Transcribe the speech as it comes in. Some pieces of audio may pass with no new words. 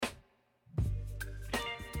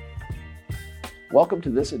Welcome to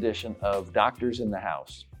this edition of Doctors in the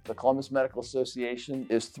House. The Columbus Medical Association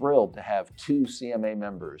is thrilled to have two CMA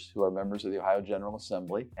members who are members of the Ohio General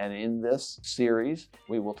Assembly. And in this series,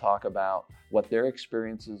 we will talk about what their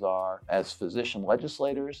experiences are as physician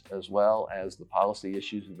legislators, as well as the policy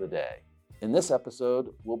issues of the day. In this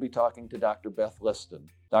episode, we'll be talking to Dr. Beth Liston.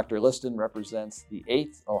 Dr. Liston represents the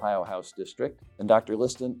 8th Ohio House District, and Dr.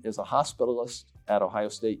 Liston is a hospitalist at Ohio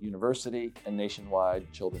State University and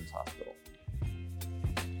Nationwide Children's Hospital.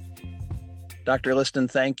 Dr. Liston,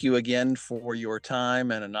 thank you again for your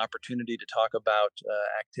time and an opportunity to talk about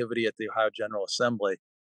activity at the Ohio General Assembly.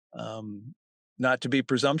 Not to be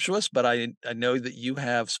presumptuous, but I know that you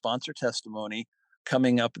have sponsor testimony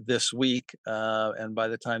coming up this week, and by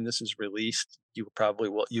the time this is released, you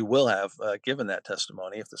will have given that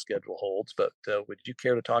testimony if the schedule holds. But would you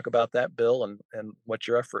care to talk about that bill and what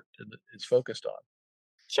your effort is focused on?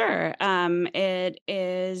 Sure. It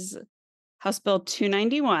is House Bill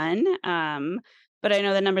 291, but I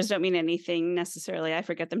know the numbers don't mean anything necessarily. I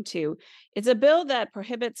forget them too. It's a bill that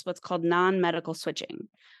prohibits what's called non-medical switching.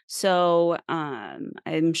 So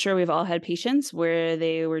I'm sure we've all had patients where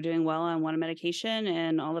they were doing well on one medication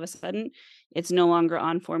and all of a sudden it's no longer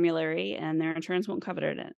on formulary and their insurance won't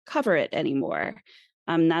cover it anymore.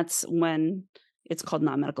 That's when it's called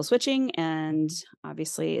non-medical switching, and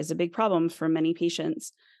obviously is a big problem for many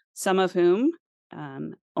patients, some of whom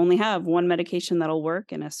only have one medication that'll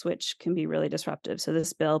work, and a switch can be really disruptive. So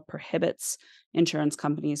this bill prohibits insurance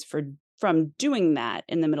companies from doing that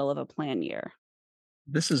in the middle of a plan year.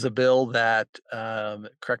 This is a bill that,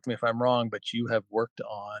 correct me if I'm wrong, but you have worked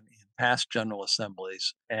on in past General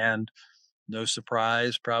Assemblies, and no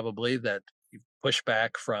surprise probably that you've pushed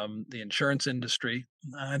back from the insurance industry.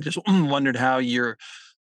 I just wondered how your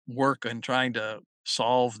work in trying to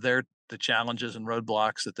solve the challenges and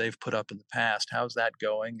roadblocks that they've put up in the past. How's that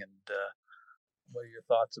going? And what are your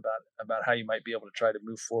thoughts about how you might be able to try to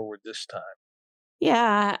move forward this time?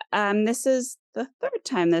 Yeah, this is the third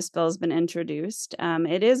time this bill has been introduced.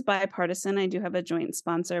 It is bipartisan. I do have a joint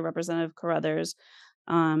sponsor, Representative Carruthers,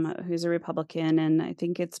 who's a Republican, and I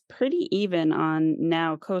think it's pretty even on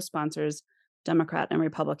now co-sponsors, Democrat and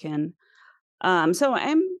Republican. So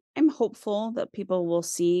I'm hopeful that people will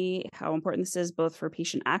see how important this is, both for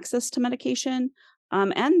patient access to medication,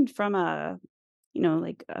 and from a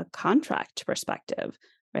like a contract perspective,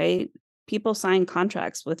 right? People sign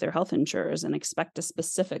contracts with their health insurers and expect a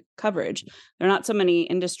specific coverage. There are not so many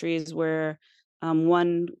industries where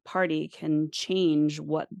one party can change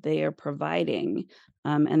what they are providing,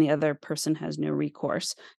 and the other person has no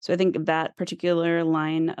recourse. So I think that particular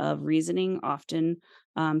line of reasoning often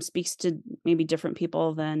speaks to maybe different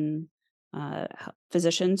people than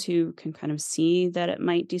physicians who can kind of see that it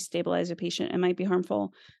might destabilize a patient and might be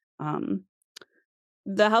harmful. Um,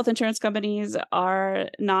 the health insurance companies are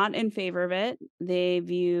not in favor of it. They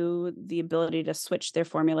view the ability to switch their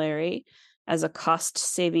formulary as a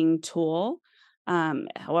cost-saving tool.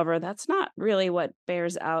 However, that's not really what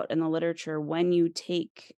bears out in the literature when you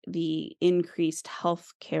take the increased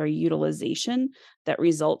healthcare utilization that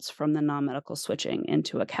results from the non-medical switching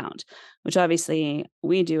into account, which obviously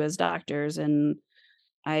we do as doctors and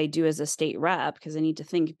I do as a state rep, because I need to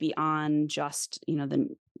think beyond just,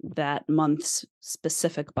 that month's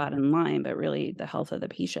specific bottom line, but really the health of the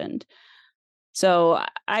patient. So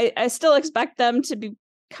I still expect them to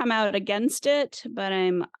come out against it, but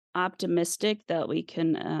I'm optimistic that we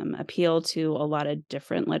can appeal to a lot of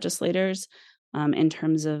different legislators in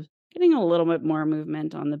terms of getting a little bit more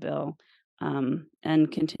movement on the bill,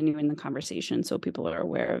 and continuing the conversation so people are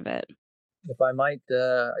aware of it. If I might,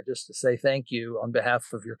 just to say thank you on behalf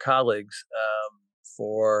of your colleagues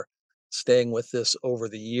for staying with this over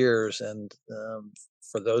the years. And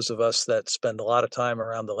for those of us that spend a lot of time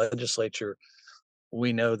around the legislature,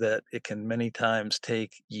 we know that it can many times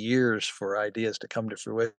take years for ideas to come to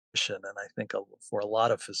fruition. And I think for a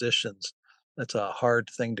lot of physicians, that's a hard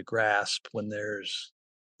thing to grasp when there's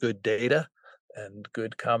good data and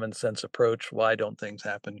good common sense approach. Why don't things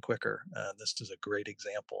happen quicker? This is a great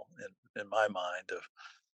example in my mind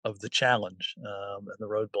of the challenge and the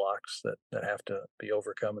roadblocks that have to be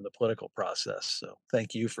overcome in the political process. So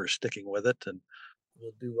thank you for sticking with it, and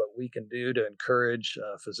we'll do what we can do to encourage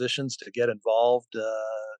physicians to get involved,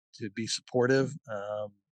 to be supportive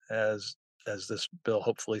as this bill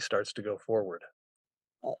hopefully starts to go forward.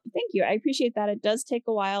 Thank you. I appreciate that. It does take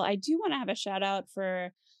a while. I do want to have a shout out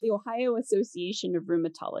for the Ohio Association of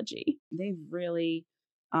Rheumatology. They've really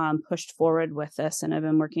pushed forward with this, and I've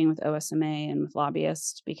been working with OSMA and with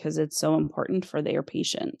lobbyists because it's so important for their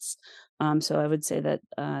patients. So I would say that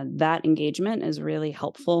that engagement is really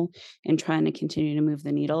helpful in trying to continue to move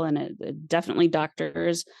the needle, and definitely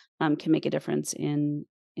doctors can make a difference in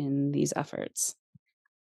these efforts.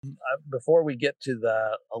 Before we get to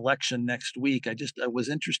the election next week, I was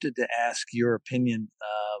interested to ask your opinion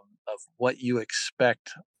of what you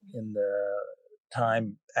expect in the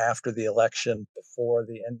time after the election, before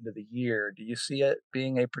the end of the year. Do you see it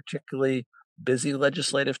being a particularly busy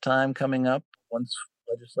legislative time coming up once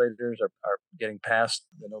legislators are getting past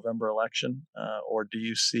the November election? Or do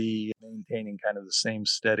you see maintaining kind of the same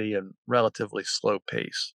steady and relatively slow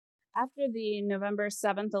pace? After the November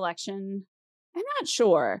 7th election, I'm not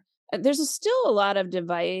sure. There's still a lot of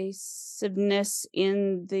divisiveness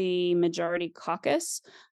in the majority caucus.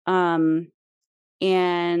 Um,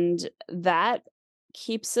 and that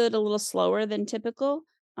keeps it a little slower than typical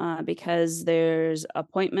because there's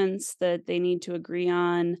appointments that they need to agree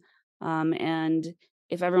on. And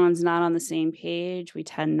if everyone's not on the same page, we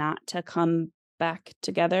tend not to come back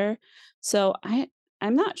together. So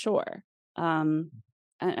I'm not sure. Um,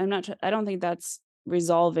 I'm not. I don't think that's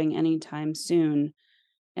resolving anytime soon,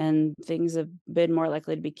 and things have been more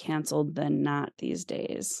likely to be canceled than not these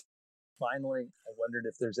days. Finally, I wondered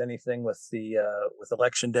if there's anything with the with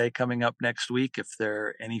election day coming up next week. If there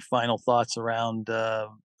are any final thoughts around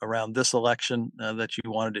this election that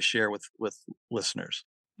you wanted to share with listeners.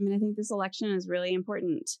 I mean, I think this election is really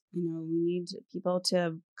important. We need people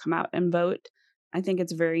to come out and vote. I think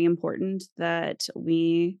it's very important that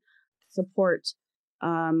we support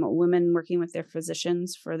women working with their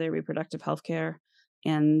physicians for their reproductive health care.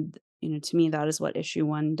 And, to me, that is what issue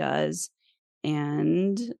one does.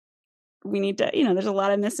 And we need to, there's a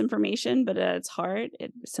lot of misinformation, but at its heart,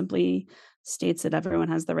 it simply states that everyone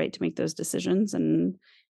has the right to make those decisions. And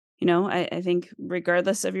I think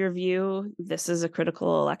regardless of your view, this is a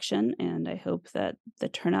critical election, and I hope that the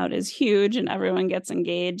turnout is huge and everyone gets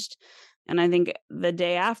engaged. And I think the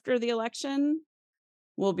day after the election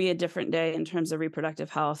will be a different day in terms of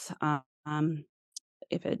reproductive health.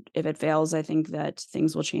 If it fails, I think that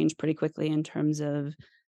things will change pretty quickly in terms of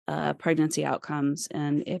pregnancy outcomes.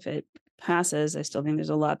 And if it passes, I still think there's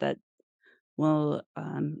a lot that will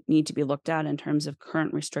need to be looked at in terms of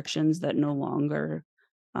current restrictions that no longer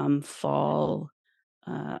fall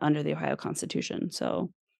under the Ohio Constitution.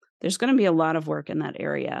 So there's going to be a lot of work in that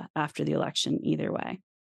area after the election, either way.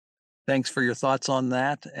 Thanks for your thoughts on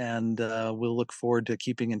that, and we'll look forward to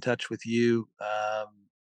keeping in touch with you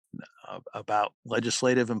about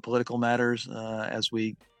legislative and political matters as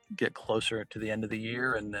we get closer to the end of the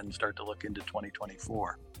year and then start to look into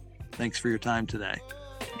 2024. Thanks for your time today.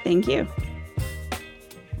 Thank you.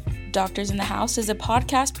 Doctors in the House is a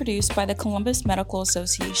podcast produced by the Columbus Medical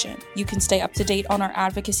Association. You can stay up to date on our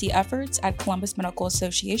advocacy efforts at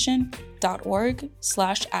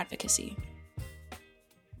columbusmedicalassociation.org/advocacy.